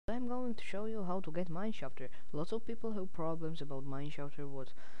going to show you how to get Mineshafter. Lots of people have problems about Mineshafter,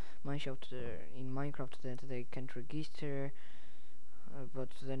 what Mineshafter in Minecraft that they can't register, but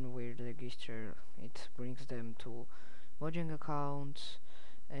then when they register it brings them to modding accounts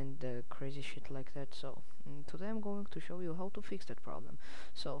and crazy shit like that. So today I'm going to show you how to fix that problem.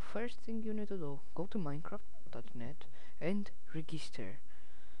 So first thing you need to do, go to minecraft.net and register.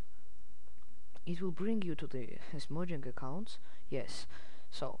 It will bring you to the smudging accounts. Yes,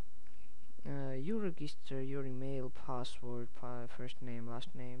 so you register your email, password, first name,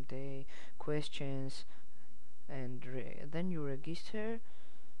 last name, day, questions, and then you register.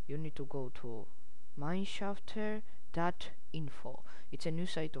 You need to go to mineshafter.info. It's a new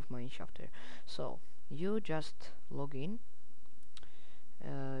site of Mineshafter. So you just log in,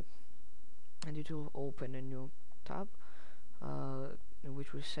 and it will open a new tab,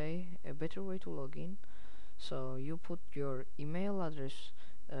 which will say a better way to log in. So you put your email address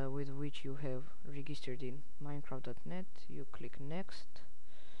with which you have registered in minecraft.net. You click next,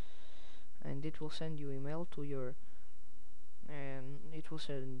 and it will send you email to your it will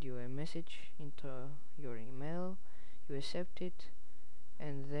send you a message into your email. You accept it,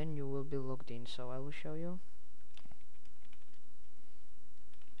 and then you will be logged in. So I will show you.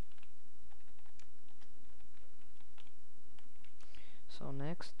 So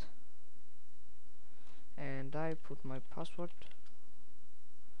next, and I put my password.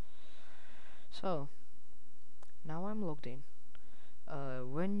 So now I'm logged in.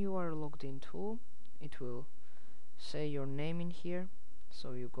 When you are logged in too, it will say your name in here.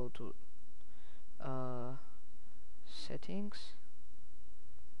 So you go to settings.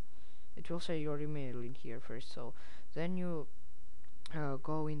 It will say your email in here first. So then you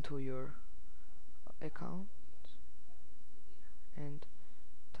go into your account and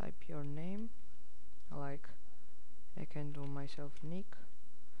type your name, like I can do myself Nick,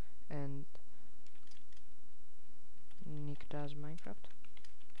 and Nick does Minecraft.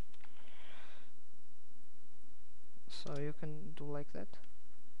 So you can do like that,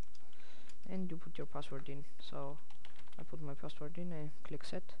 and you put your password in. So I put my password in and click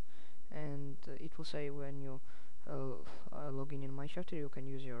set, and it will say when you log in Mineshafter, you can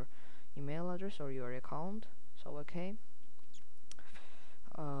use your email address or your account. So okay,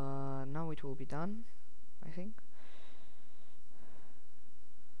 now it will be done, I think.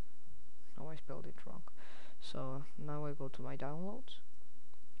 Oh, I spelled it wrong. So now I go to my downloads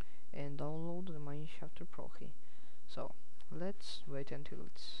and download the Mineshafter Pro key. So let's wait until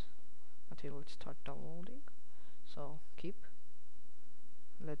it starts downloading. So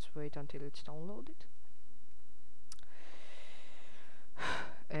let's wait until it's downloaded.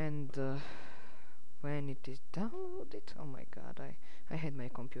 And when it is downloaded, oh my god, I had my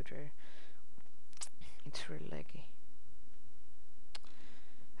computer. It's really laggy.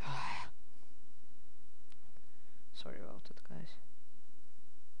 Sorry about it, guys.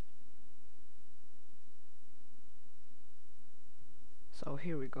 So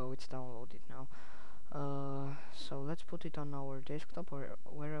here we go, it's downloaded now. So let's put it on our desktop or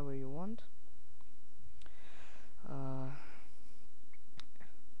wherever you want.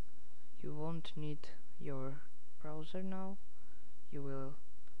 You won't need your browser now. You will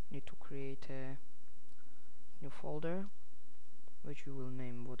need to create a new folder, which you will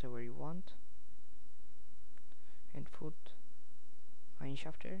name whatever you want, and put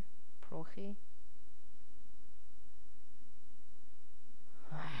Mineshafter Pro key.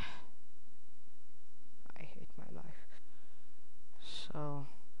 I hate my life. So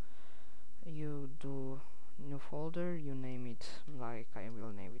you do new folder, you name it, like I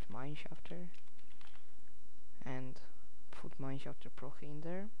will name it Mineshafter, and put Mineshafter Pro key in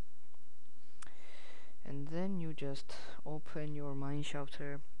there, and then you just open your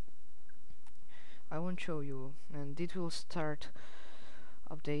Mineshafter. I won't show you, and it will start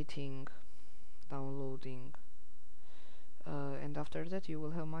updating, downloading, and after that you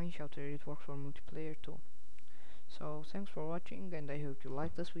will have Mineshafter. It works for multiplayer too. So thanks for watching, and I hope you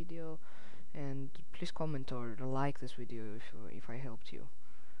like this video, and please comment or like this video if I helped you,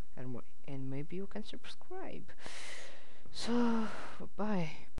 and maybe you can subscribe. So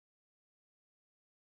bye.